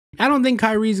I don't think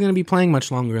Kyrie's going to be playing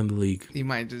much longer in the league. He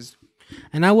might just...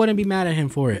 And I wouldn't be mad at him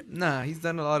for it. Nah, he's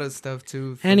done a lot of stuff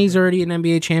too. And he's already an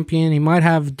NBA champion. He might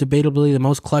have debatably the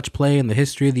most clutch play in the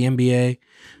history of the NBA.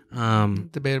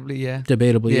 Debatably, yeah.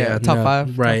 Debatably, yeah. Top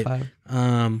five. Right. Top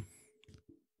five.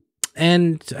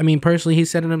 And, I mean, personally, he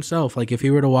said it himself. Like, if he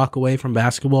were to walk away from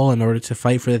basketball in order to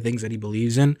fight for the things that he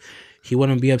believes in, he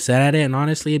wouldn't be upset at it. And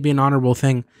honestly, it'd be an honorable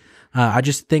thing. I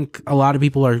just think a lot of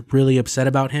people are really upset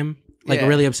about him.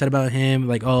 Really upset about him,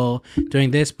 like, oh,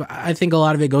 doing this. But I think a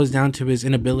lot of it goes down to his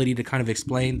inability to kind of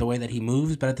explain the way that he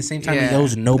moves. But at the same time, he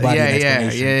owes nobody an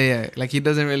explanation. Yeah. Like, he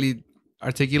doesn't really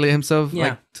articulate himself.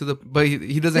 Yeah. But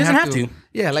he doesn't have to.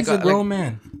 Yeah, like he's a grown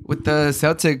man. With the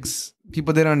Celtics,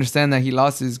 people didn't understand that he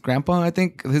lost his grandpa, I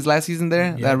think, his last season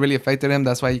there. Yeah. That really affected him.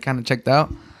 That's why he kind of checked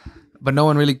out. But no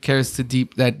one really cares to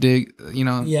deep that dig,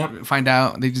 find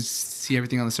out. They just see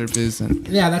everything on the surface. And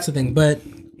yeah, that's the thing. But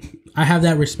I have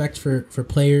that respect for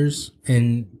players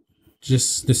and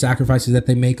just the sacrifices that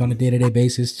they make on a day-to-day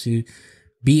basis to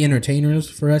be entertainers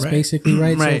for us, basically,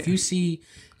 right? So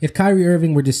if Kyrie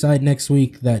Irving were to decide next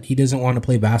week that he doesn't want to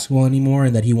play basketball anymore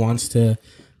and that he wants to,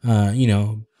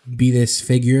 be this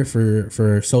figure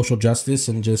for social justice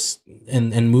and just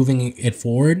and moving it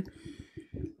forward,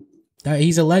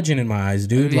 he's a legend in my eyes,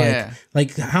 dude. Yeah.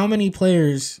 Like how many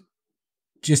players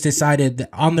just decided that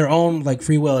on their own, like,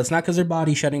 free will? It's not because their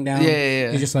body's shutting down.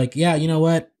 Yeah. It's just like, yeah, you know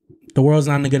what? The world's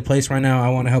not in a good place right now. I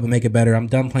want to help it make it better. I'm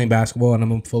done playing basketball, and I'm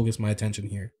going to focus my attention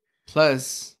here.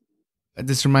 Plus,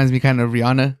 this reminds me kind of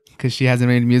Rihanna, because she hasn't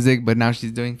made music, but now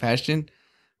she's doing fashion.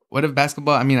 What if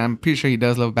basketball... I mean, I'm pretty sure he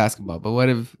does love basketball, but what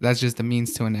if that's just the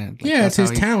means to an end? Like, yeah, it's his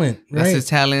talent, right? That's his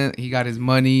talent. He got his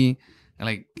money, and,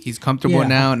 like, he's comfortable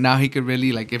now. Now he could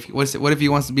really, like... What if he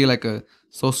wants to be, like, a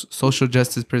social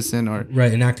justice person or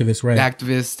an activist,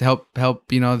 activist to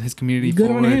help his community good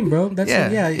forward. On him, bro. That's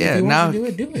if he wants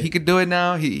to do it. He could do it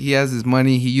now. He has his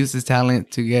money. He used his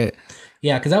talent to get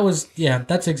because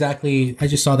that's exactly, I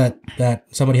just saw that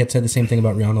somebody had said the same thing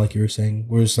about Rihanna, like you were saying,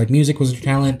 whereas like music was her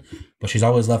talent, but she's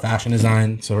always loved fashion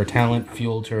design, so her talent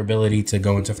fueled her ability to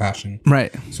go into fashion,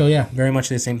 right? So yeah, very much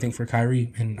the same thing for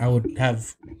Kyrie, and I would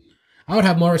have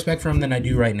more respect for him than I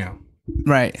do right now.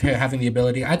 Right. Having the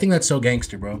ability. I think that's so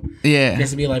gangster, bro. Yeah.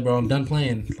 Just to be like, bro, I'm done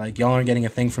playing. Like, y'all aren't getting a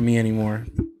thing from me anymore.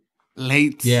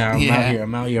 Late. Yeah, I'm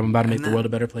out here. I'm about to make the world a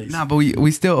better place. Nah, but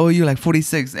we still owe you like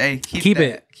 46. Hey, keep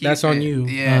it. That's on you.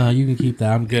 Yeah. You can keep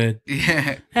that. I'm good.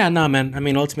 Yeah. Yeah, no, man. I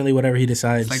mean, ultimately, whatever he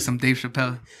decides. It's like some Dave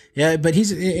Chappelle. Yeah, but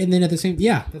and then at the same,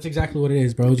 that's exactly what it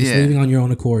is, bro. Just leaving on your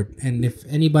own accord. And if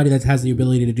anybody that has the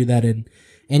ability to do that in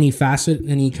any facet,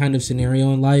 any kind of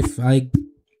scenario in life, I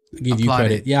give you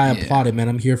credit. I applaud it, man.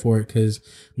 I'm here for it because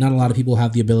not a lot of people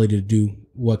have the ability to do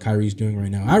what Kyrie's doing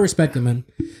right now. I respect it, man.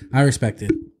 I respect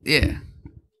it. Yeah.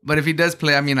 But if he does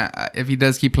play, I mean, if he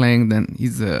does keep playing, then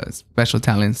he's a special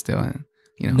talent still. And,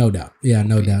 No doubt. Yeah,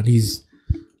 no doubt. He's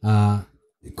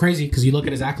crazy because you look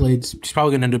at his accolades, he's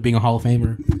probably going to end up being a Hall of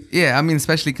Famer. Yeah, I mean,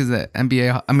 especially because the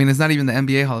NBA, I mean, it's not even the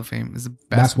NBA Hall of Fame. It's the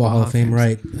basketball Hall of Fame,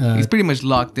 right. He's pretty much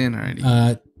locked in already.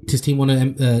 His team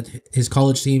his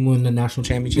college team won the national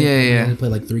championship. He only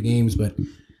played like 3 games, but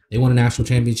they won a national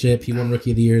championship. He won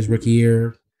Rookie of the Year, his rookie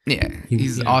year. Yeah,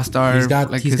 he's all-star. He's got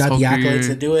the accolades career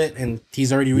to do it, and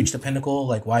he's already reached the pinnacle.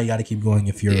 Like, why you got to keep going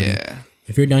if you're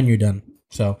done, you're done.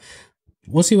 So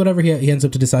we'll see whatever he ends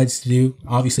up to decides to do.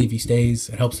 Obviously, if he stays,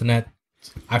 it helps the net.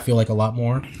 I feel like a lot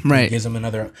more. Right, it gives him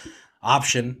another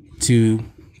option to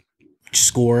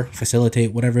score,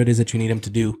 facilitate, whatever it is that you need him to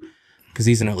do, because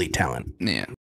he's an elite talent. Yeah.